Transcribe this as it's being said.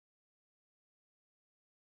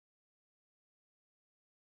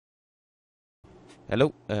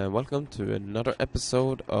Hello, and welcome to another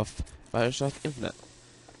episode of Bioshock Infinite.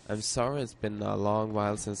 I'm sorry it's been a long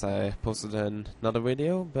while since I posted another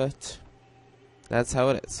video, but that's how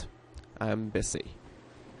it is. I'm busy.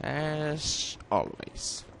 As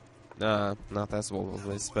always. Not as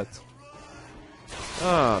always, but...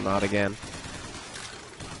 Oh, not again.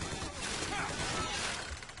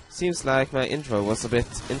 Seems like my intro was a bit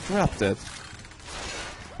interrupted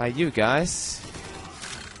by you guys.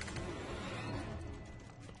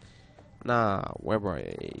 Nah, where were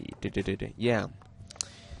I? Yeah.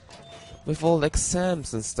 With all the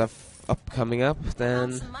exams and stuff coming up,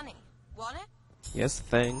 then... Some money. Want it? Yes,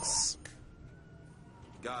 thanks.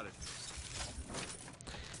 Got it.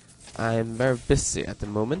 I'm very busy at the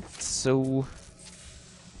moment, so...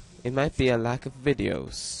 It might be a lack of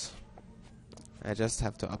videos. I just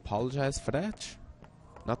have to apologize for that.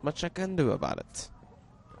 Not much I can do about it.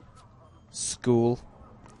 School.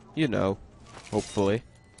 You know. Hopefully.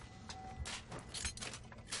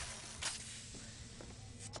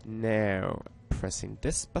 Now, pressing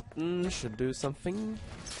this button should do something.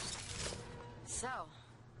 So,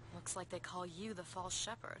 looks like they call you the false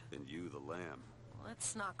shepherd. And you the lamb.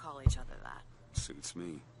 Let's not call each other that. Suits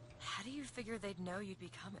me. How do you figure they'd know you'd be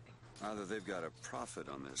coming? Either they've got a prophet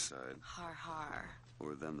on their side, Har har.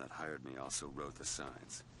 or them that hired me also wrote the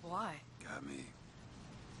signs. Why? Got me.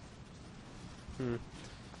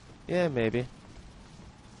 Yeah, maybe.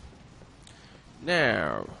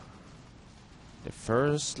 Now, the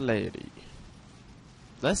First Lady.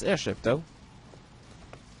 Nice airship, though.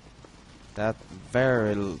 That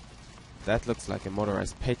looks like a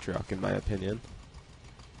motorized Patriarch, in my opinion.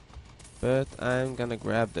 But I'm gonna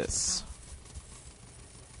grab this.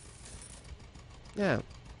 Yeah.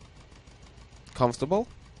 Comfortable?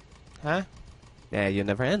 Huh? Yeah, you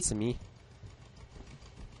never answer me.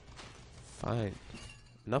 Fine.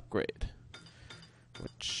 An upgrade.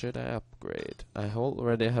 What should I upgrade? I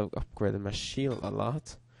already have upgraded my shield a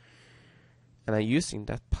lot. And I'm using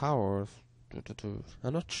that power.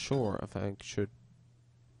 I'm not sure if I should...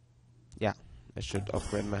 Yeah, I should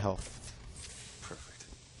upgrade my health. Perfect.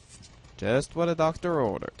 Just what the doctor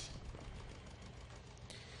ordered.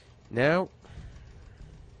 Now,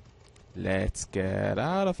 let's get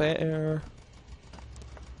out of here.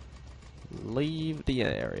 Leave the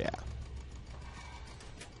area.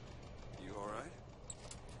 You alright?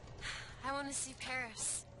 I want to see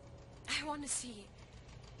Paris. I want to see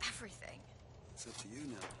everything. It's up to you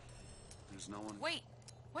now. There's no one... Wait,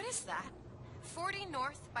 what is that? 40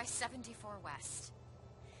 north by 74 west.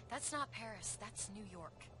 That's not Paris, that's New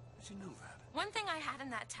York. How'd you know that? One thing I had in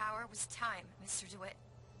that tower was time, Mr. DeWitt.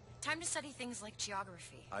 Time to study things like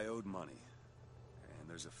geography. I owed money. And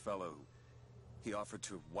there's a fellow... He offered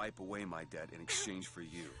to wipe away my debt in exchange for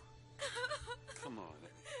you. Come on.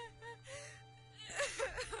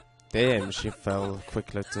 Damn, she fell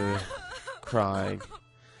quickly to crying.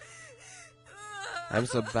 I'm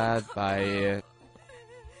so bad by... Hey,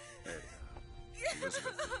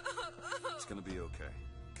 Elizabeth, it's gonna be okay.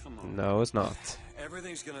 Come on. No, it's not.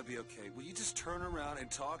 Everything's gonna be okay. Will you just turn around and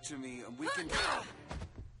talk to me and we can...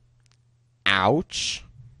 Ouch.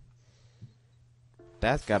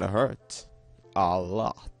 That gotta hurt. A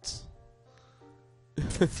lot.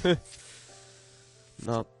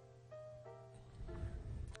 Not...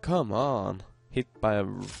 Come on. Hit by a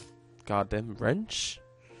goddamn wrench?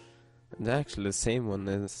 And actually the same one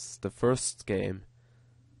as the first game.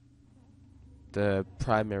 The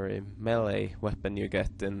primary melee weapon you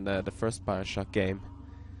get in the first Bioshock game.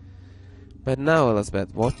 But now,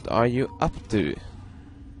 Elizabeth, what are you up to?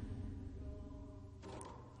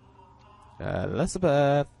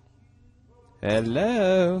 Elizabeth!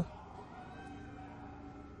 Hello!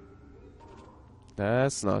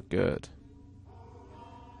 That's not good.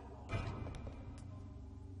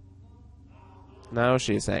 Now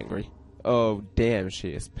she's angry. Oh, damn, she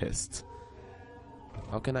is pissed.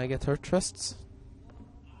 How can I get her trust?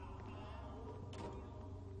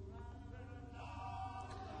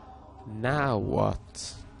 Now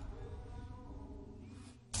what?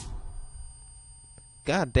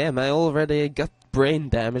 God damn, I already got brain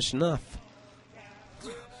damage enough.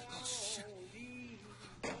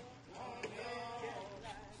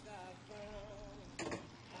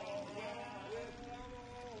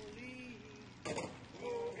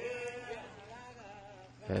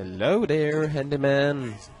 Hello there,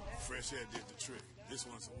 handyman. Fresh air did the trick. This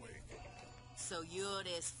one's awake. So you're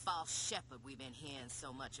this false shepherd we've been hearing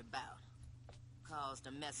so much about. Caused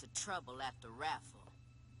a mess of trouble at the raffle.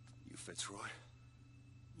 You Fitzroy?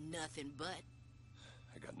 Nothing but.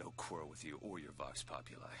 I got no quarrel with you or your Vox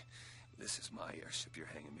Populi. This is my airship you're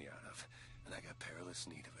hanging me out of, and I got perilous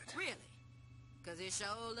need of it. Really? Cause it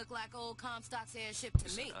sure look like old Comstock's airship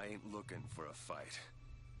to me. I ain't looking for a fight.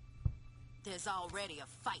 There's already a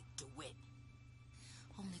fight, DeWitt.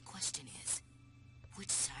 Only question is, which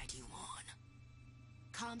side you on?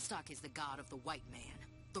 Comstock is the god of the white man,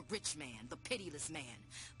 the rich man, the pitiless man.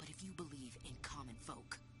 But if you believe in common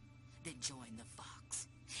folk, then join the Fox.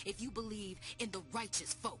 If you believe in the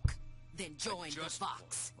righteous folk, then join the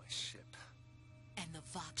Fox. My ship. And the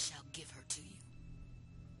Vox shall give her to you.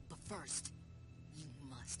 But first, you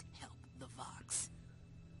must help the Vox.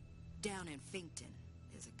 Down in Pinkerton,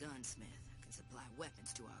 there's a gunsmith who can supply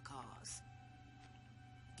weapons to our cause.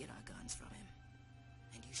 Get our guns from him,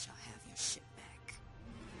 and you shall have your ship back.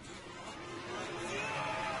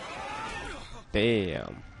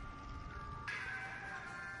 Damn.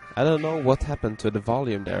 I don't know what happened to the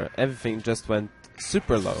volume there. Everything just went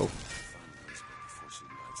super low.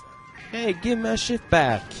 Hey, give my ship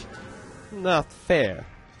back! Not fair.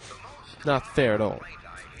 Not fair at all.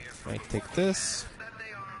 I take this.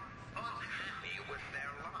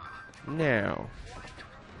 Now.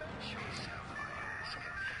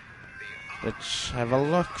 Let's have a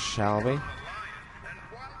look, shall we?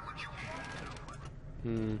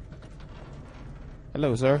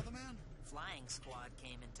 Hello, sir. Flying squad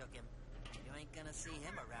came and took him. You ain't gonna see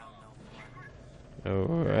him around no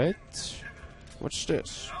more. Alright. What's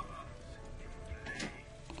this?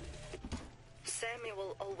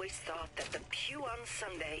 Samuel always thought that the pew on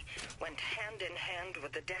Sunday went hand in hand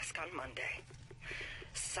with the desk on Monday.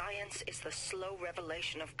 Science is the slow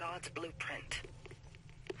revelation of God's blueprint.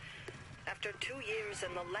 After 2 years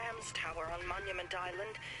in the Lamb's Tower on Monument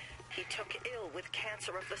Island, he took ill with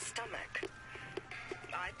cancer of the stomach.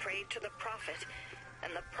 I prayed to the prophet,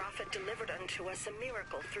 and the prophet delivered unto us a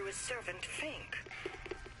miracle through his servant Fink.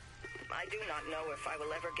 I do not know if I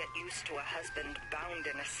will ever get used to a husband bound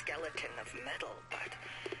in a skeleton of metal, but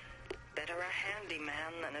better a handy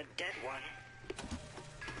man than a dead one.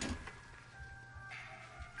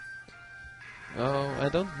 Oh, I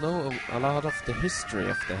don't know a lot of the history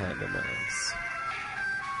of the Handymans.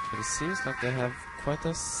 But it seems like they have quite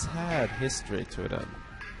a sad history to them.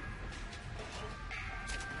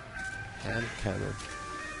 Hand cannon.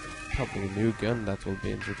 Probably a new gun that will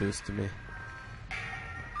be introduced to me.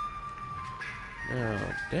 Now,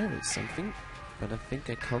 there is something, but I think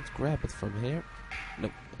I can't grab it from here.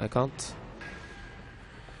 Nope, I can't.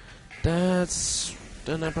 That's...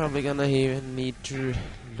 then I'm probably gonna even need to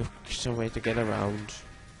look some way to get around.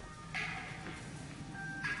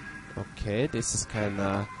 Okay, this is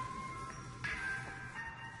kinda...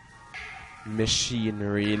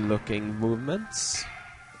 machinery looking movements.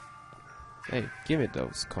 Hey, give me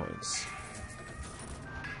those coins.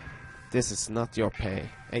 This is not your pay.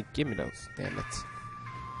 Hey, give me those, damn it.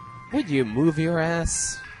 Would you move your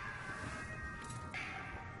ass?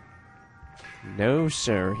 No,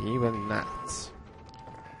 sir, he will not.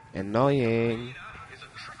 Annoying. Is a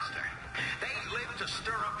trickster. They live to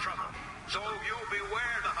stir up trouble. So you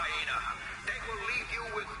beware the hyena. They will leave you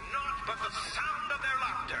with naught but the sound of their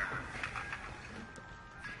laughter.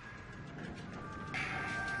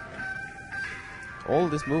 All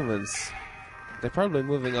these movements, they're probably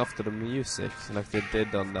moving after the music, like they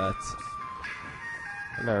did on that.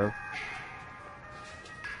 Hello.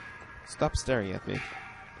 Stop staring at me.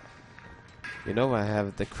 You know I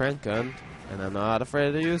have the crank gun, and I'm not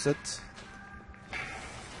afraid to use it.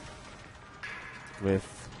 With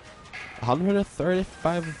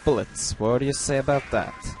 135 bullets, what do you say about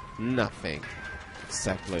that? Nothing.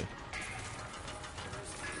 Exactly.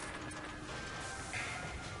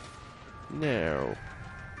 No.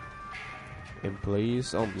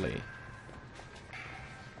 Employees only.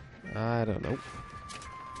 I don't know.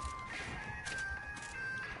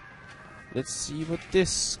 Let's see what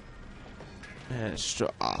this has to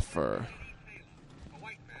offer.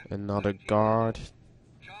 Another guard.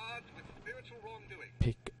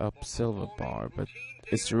 Pick up silver bar, but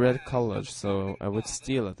it's red colored, so I would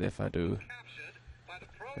steal it if I do.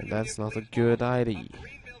 And that's not a good idea.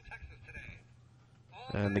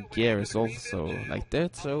 And the gear is also like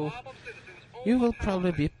that, so you will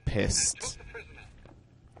probably be pissed.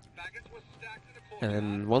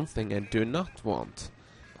 And one thing I do not want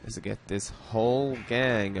is to get this whole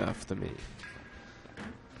gang after me.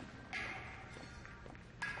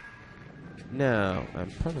 Now,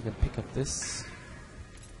 I'm probably gonna pick up this.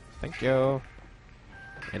 Thank you.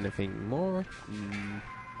 Anything more?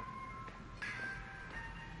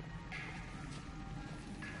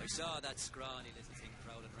 I saw that scrawny little thing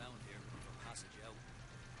prowling around here from passage out.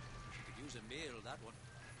 You could use a meal, that one.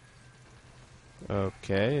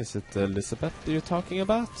 Okay, is it Elizabeth you're talking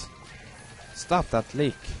about? Stop that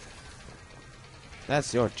leak.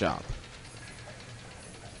 That's your job.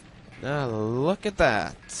 Now look at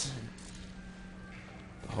that.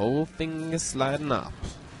 The whole thing is sliding up.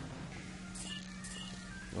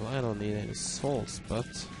 Well, I don't need any souls, but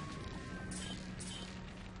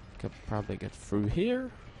could probably get through here.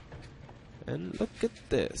 And look at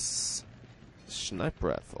this. Sniper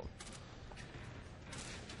rifle.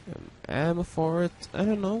 Ammo for it. I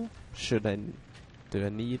don't know. Do I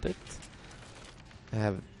need it? I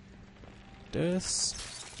have this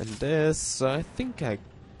and this. So I think I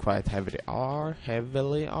quite heavily arm.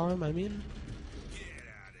 I mean. Get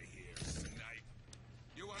out of here, Snipe.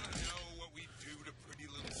 You want to know what we do to pretty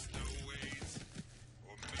little stowaways?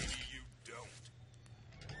 Or maybe you don't.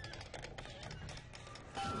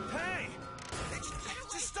 Hey!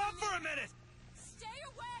 Just stop for a minute! Stay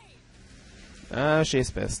away! She's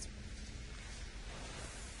pissed.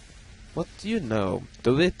 What do you know?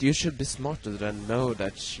 DeWitt, you should be smarter than know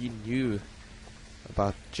that she knew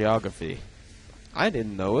about geography. I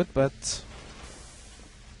didn't know it, but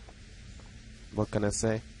what can I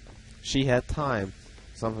say? She had time.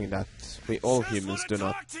 Something that we all humans do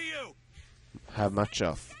not have much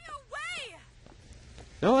of. Stay away!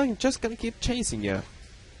 No, I'm just gonna keep chasing you.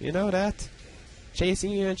 You know that?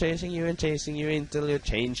 Chasing you and chasing you and chasing you until you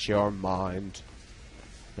change your mind.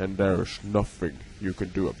 And there's nothing you can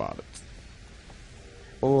do about it.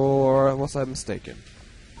 Or was I mistaken?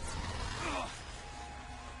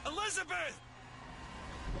 Elizabeth!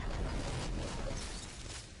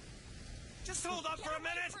 Just hold up for a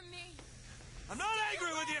minute! From me. I'm not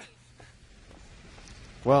angry with you!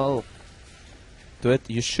 Well, DeWitt,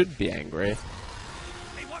 you should be angry.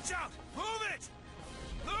 Hey, watch out! Move it!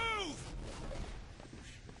 Move!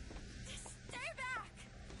 Stay back!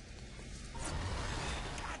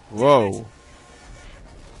 Whoa.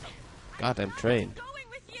 Goddamn train. Going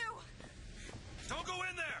with you! Don't go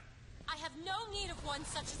in there! I have no need of one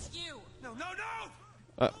such as you! No, no,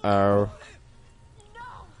 no! Uh-oh.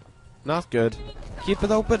 No! Not good. Keep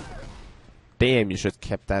it open. Damn, you should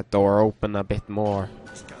kept that door open a bit more.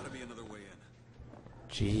 There's gotta be another way in.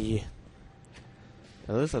 Gee.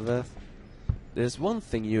 Elizabeth, there's one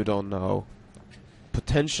thing you don't know.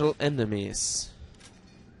 Potential enemies.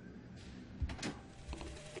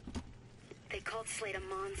 They called Slade a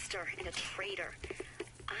monster and a traitor.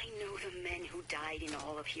 I know the men who died in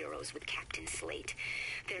all of Heroes with Captain Slate.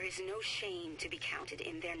 There is no shame to be counted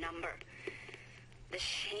in their number. The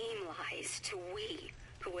shame lies to we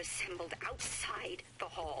who assembled outside the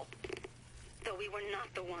hall. Though we were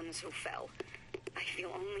not the ones who fell, I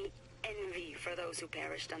feel only envy for those who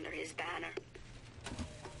perished under his banner.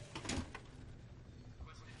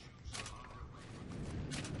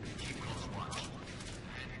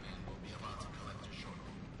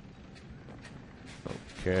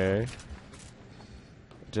 Okay.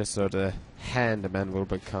 Just so the handyman will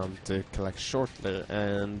become to collect shortly,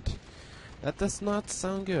 and that does not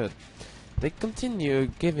sound good. They continue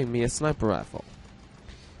giving me a sniper rifle.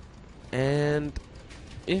 And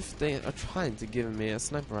if they are trying to give me a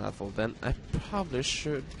sniper rifle, then I probably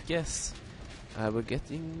should guess I will get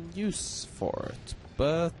in use for it.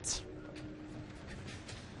 But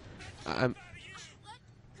I'm Let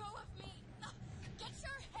go of me! Get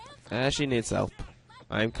your hands she needs help.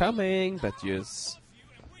 I'm coming, but use.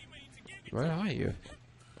 Where are you?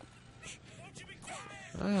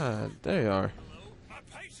 Ah, there you are. My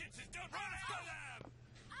patience is done running out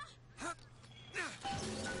of them!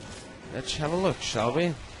 Let's have a look, shall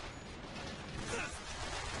we?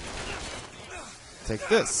 Take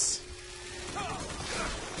this.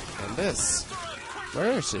 And this.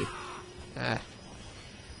 Where is she? Ah.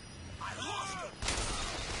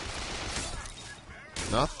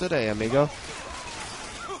 Not today, amigo.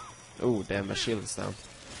 Oh, damn, my shield is down.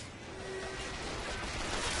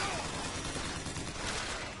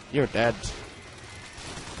 You're dead.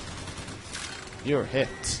 You're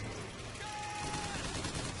hit.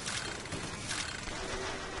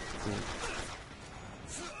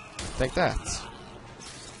 Take that.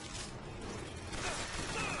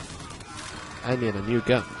 I need a new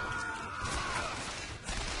gun.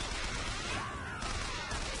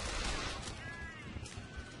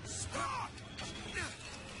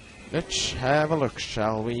 Let's have a look,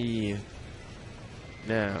 shall we?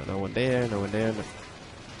 No, no one there, no one there. No.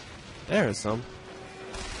 There is some.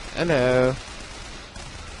 Hello.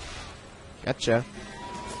 Gotcha.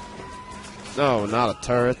 No, not a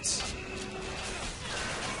turret.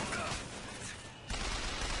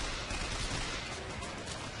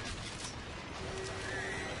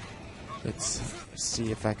 Let's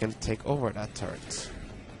see if I can take over that turret.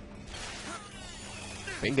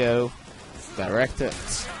 Bingo. Direct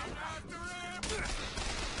it.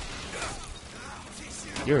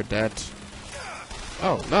 You're dead.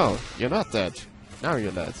 Oh, no, you're not dead. Now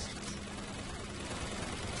you're dead.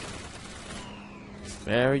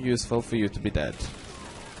 Very useful for you to be dead.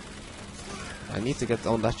 I need to get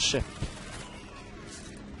on that ship.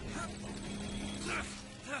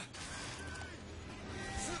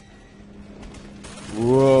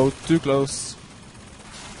 Whoa, too close.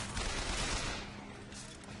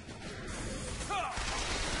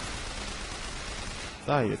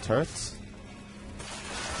 Die, you turrets.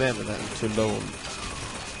 Damn it, I'm too low.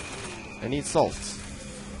 I need salt.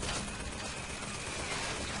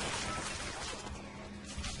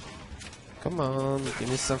 Come on, give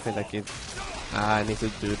me something that can... I need to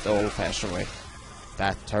do it the old-fashioned way.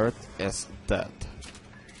 That turret is dead.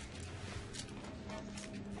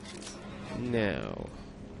 Now...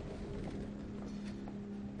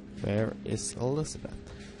 where is Elizabeth?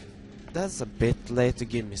 That's a bit late to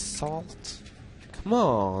give me salt. Come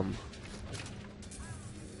on!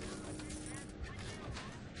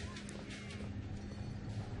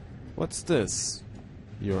 What's this?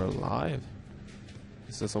 You're alive?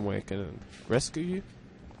 Is there some way I can rescue you?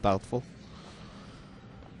 Doubtful.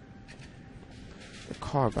 The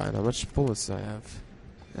carbine, how much bullets do I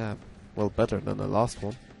have? Well, better than the last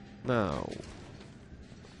one. Now.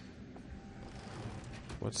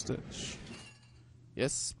 What's this?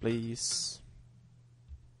 Yes, please.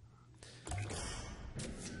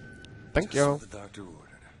 Thank you. The doctor ordered.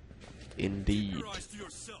 Indeed.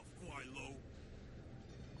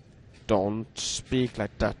 Don't speak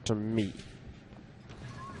like that to me,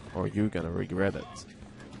 or you're gonna regret it.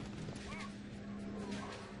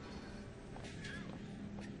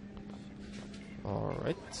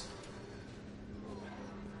 Alright.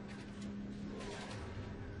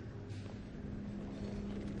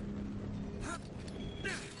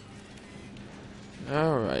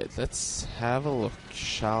 Alright, let's have a look,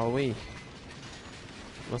 shall we?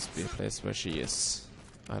 Must be a place where she is.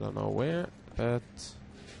 I don't know where, but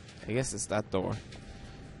I guess it's that door.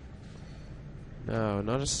 No,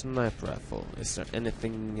 not a sniper rifle. Is there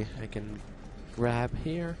anything I can grab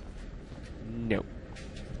here? No.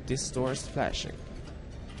 This door is flashing.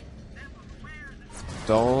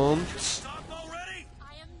 Don't. Stop already!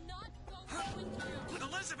 I am not going through.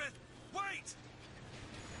 Elizabeth, wait!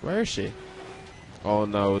 Where is she? Oh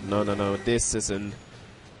no, no, no, no. This isn't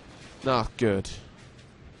not good.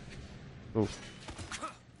 Oh.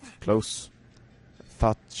 Close.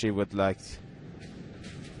 Thought she would like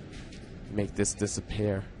make this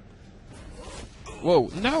disappear. Whoa,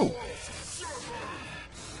 no!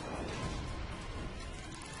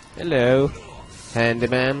 Hello,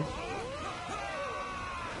 handyman.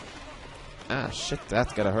 Ah, shit,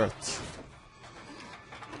 that gotta hurt.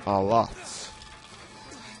 A lot.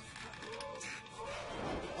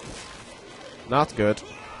 Not good.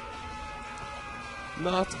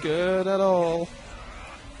 Not good at all.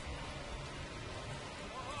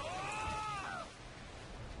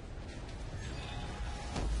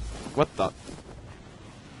 What the?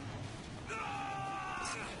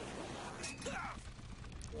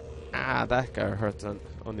 Ah, that guy hurt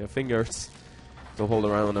on your fingers. To hold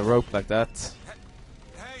around on a rope like that.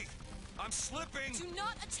 Hey, I'm slipping! Do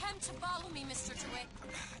not attempt to follow me, Mr.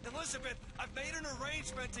 DeWitt. Elizabeth, I've made an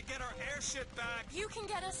arrangement to get our airship back. You can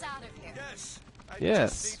get us out of here. Yes. I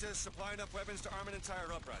Yes. just need to supply enough weapons to arm an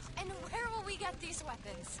entire uprising. And where will we get these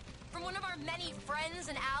weapons? From one of our many friends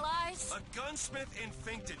and allies? A gunsmith in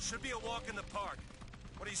Pinkerton should be a walk in the park.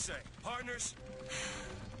 What do you say, partners?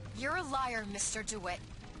 You're a liar, Mr. DeWitt.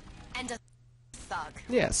 And a thug.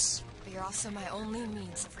 Yes, But you're also my only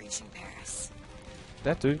means of reaching Paris.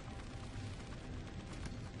 that too.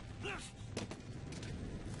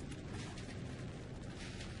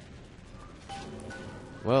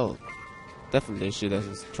 Well, definitely she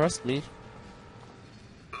doesn't trust me.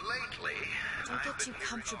 Lately, Don't get too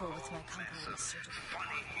comfortable with my company, Mr. DeWitt.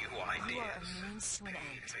 funny new You ideas. are a means to an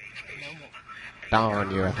end. No more.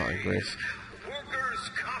 Darn, you're hungry. Workers'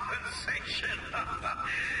 compensation.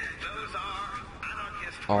 Those are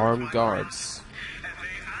anarchist Armed guards. And the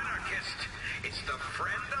anarchist is the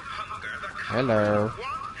friend of hunger, the Hello. one,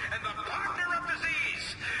 and the partner of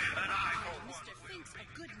disease. And I, for one, Mr. Fink's a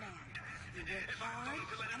good man. You work hard,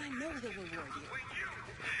 and I know they will reward you. with you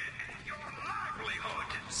and your livelihood.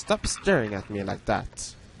 Stop staring at me like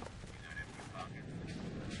that.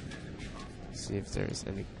 See if there's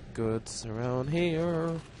any goods around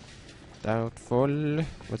here. Doubtful.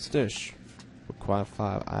 What's this? Require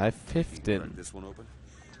 5. I have 15. Crack this one open?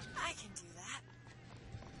 I can do that.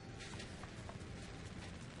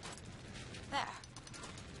 There.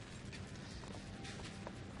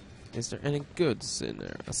 Is there any goods in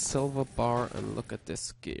there? A silver bar, and look at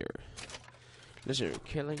this gear. Legendary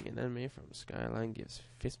killing an enemy from Skyline gives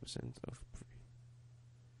 50% of free.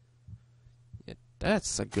 Yeah,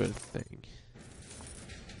 that's a good thing.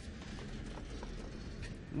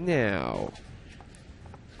 Now,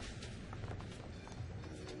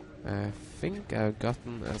 I think I've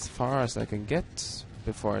gotten as far as I can get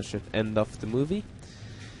before I should end off the movie.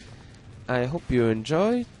 I hope you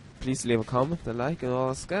enjoyed. Please leave a comment, a like, and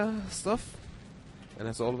all that stuff. And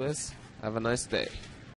as always, have a nice day.